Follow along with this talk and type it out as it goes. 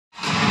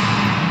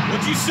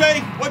What'd you say?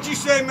 What'd you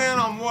say, man,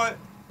 on what?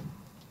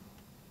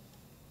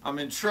 I'm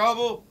in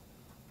trouble?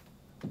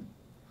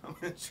 I'm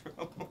in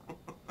trouble.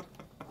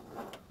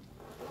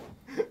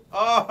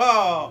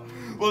 Oh,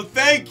 well,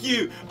 thank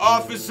you,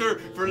 officer,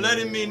 for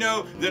letting me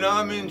know that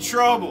I'm in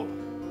trouble.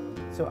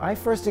 So I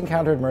first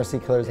encountered Mercy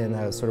Killers in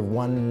a sort of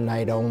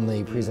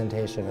one-night-only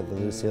presentation at the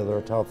Lucille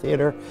Hotel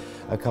Theater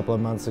a couple of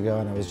months ago,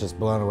 and I was just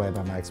blown away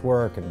by Mike's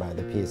work and by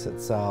the piece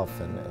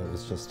itself, and it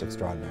was just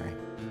extraordinary.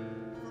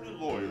 The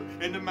lawyer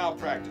and the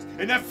malpractice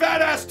and that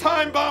fat-ass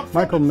time bomb.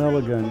 Michael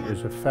Milligan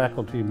is a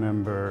faculty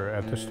member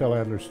at the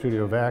Stella Adler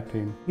Studio of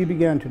Acting. He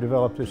began to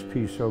develop this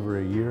piece over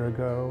a year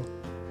ago,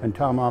 and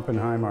Tom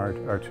Oppenheim, our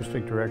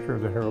artistic director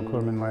of the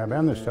Clurman Lab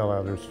and the Stella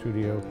Adler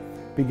Studio,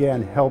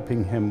 began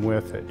helping him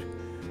with it.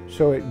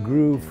 So it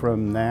grew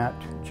from that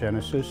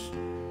genesis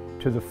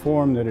to the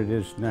form that it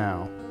is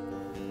now.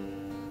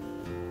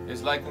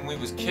 It's like when we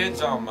was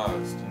kids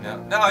almost, you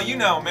know. No, you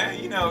know,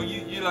 man, you know,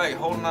 you like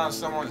holding on to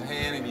someone's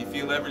hand and you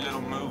feel every little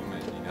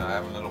movement, you know,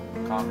 have a little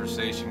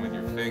conversation with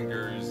your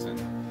fingers. And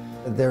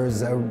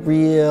there's a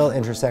real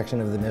intersection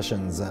of the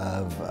missions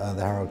of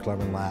the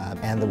Clurman Lab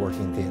and the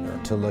working theater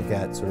to look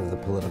at sort of the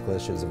political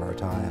issues of our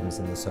times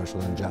and the social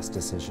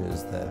injustice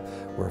issues that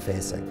we're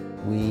facing.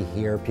 We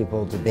hear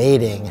people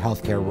debating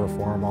healthcare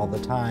reform all the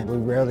time. We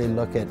rarely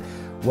look at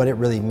what it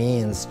really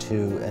means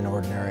to an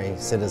ordinary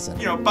citizen.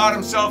 You know, bought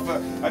himself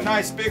a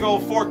nice big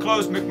old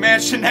foreclosed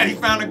McMansion that he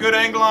found a good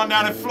angle on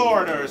down in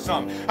Florida or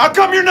something. How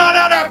come you're not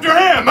out after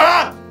him,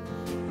 huh?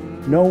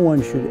 No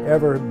one should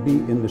ever be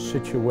in the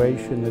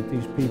situation that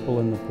these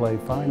people in the play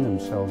find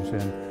themselves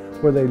in,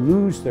 where they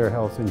lose their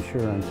health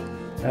insurance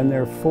and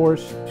they're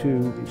forced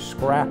to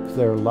scrap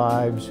their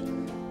lives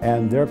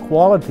and their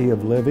quality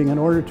of living in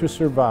order to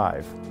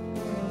survive.